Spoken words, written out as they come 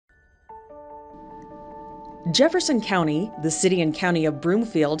Jefferson County, the City and County of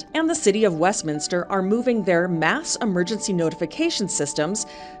Broomfield, and the City of Westminster are moving their mass emergency notification systems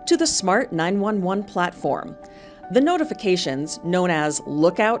to the Smart 911 platform. The notifications, known as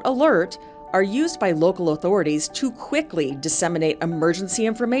LookoutAlert, are used by local authorities to quickly disseminate emergency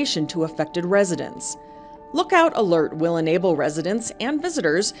information to affected residents. LookoutAlert will enable residents and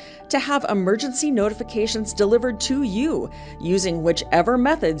visitors to have emergency notifications delivered to you using whichever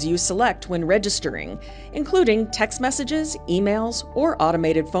methods you select when registering, including text messages, emails, or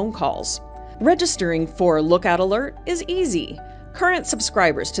automated phone calls. Registering for LookoutAlert is easy. Current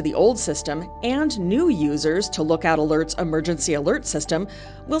subscribers to the old system and new users to LookoutAlert's emergency alert system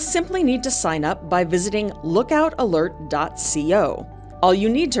will simply need to sign up by visiting LookoutAlert.co. All you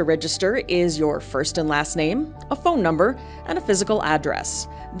need to register is your first and last name, a phone number, and a physical address.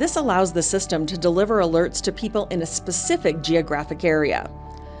 This allows the system to deliver alerts to people in a specific geographic area.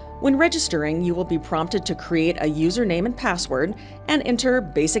 When registering, you will be prompted to create a username and password and enter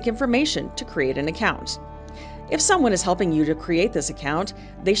basic information to create an account. If someone is helping you to create this account,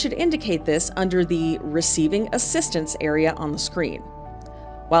 they should indicate this under the Receiving Assistance area on the screen.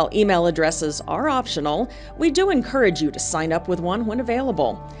 While email addresses are optional, we do encourage you to sign up with one when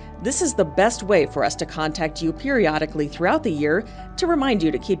available. This is the best way for us to contact you periodically throughout the year to remind you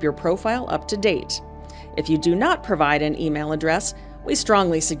to keep your profile up to date. If you do not provide an email address, we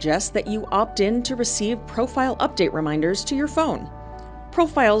strongly suggest that you opt in to receive profile update reminders to your phone.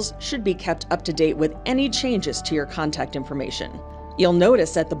 Profiles should be kept up to date with any changes to your contact information. You'll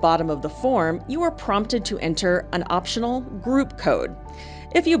notice at the bottom of the form, you are prompted to enter an optional group code.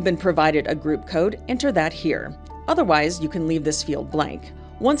 If you've been provided a group code, enter that here. Otherwise, you can leave this field blank.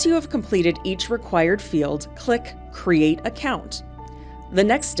 Once you have completed each required field, click Create Account. The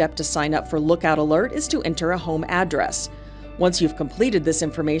next step to sign up for LookoutAlert is to enter a home address. Once you've completed this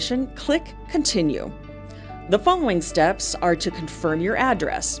information, click Continue. The following steps are to confirm your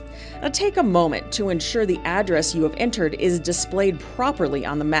address. Now take a moment to ensure the address you have entered is displayed properly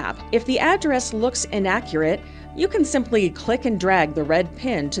on the map. If the address looks inaccurate, you can simply click and drag the red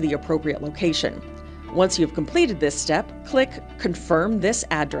pin to the appropriate location. Once you've completed this step, click Confirm this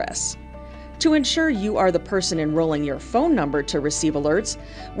address. To ensure you are the person enrolling your phone number to receive alerts,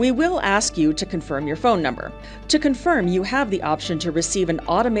 we will ask you to confirm your phone number. To confirm, you have the option to receive an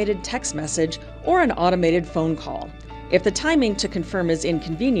automated text message or an automated phone call. If the timing to confirm is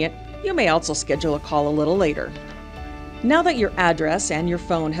inconvenient, you may also schedule a call a little later. Now that your address and your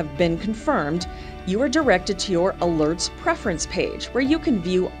phone have been confirmed, you are directed to your Alerts Preference page, where you can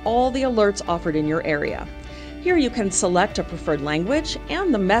view all the alerts offered in your area. Here you can select a preferred language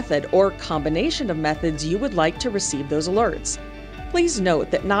and the method or combination of methods you would like to receive those alerts. Please note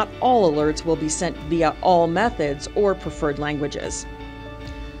that not all alerts will be sent via all methods or preferred languages.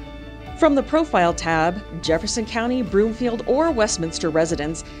 From the Profile tab, Jefferson County, Broomfield, or Westminster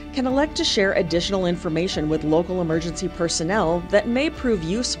residents can elect to share additional information with local emergency personnel that may prove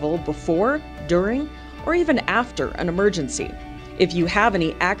useful before, during, or even after an emergency. If you have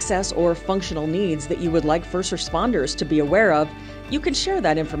any access or functional needs that you would like first responders to be aware of, you can share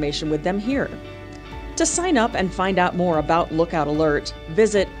that information with them here. To sign up and find out more about LookoutAlert,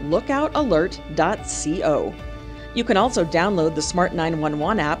 visit LookoutAlert.co. You can also download the Smart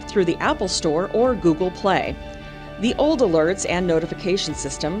 911 app through the Apple Store or Google Play. The old alerts and notification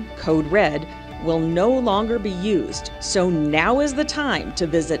system, Code Red, will no longer be used, so now is the time to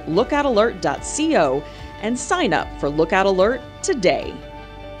visit LookoutAlert.co and sign up for LookoutAlert today.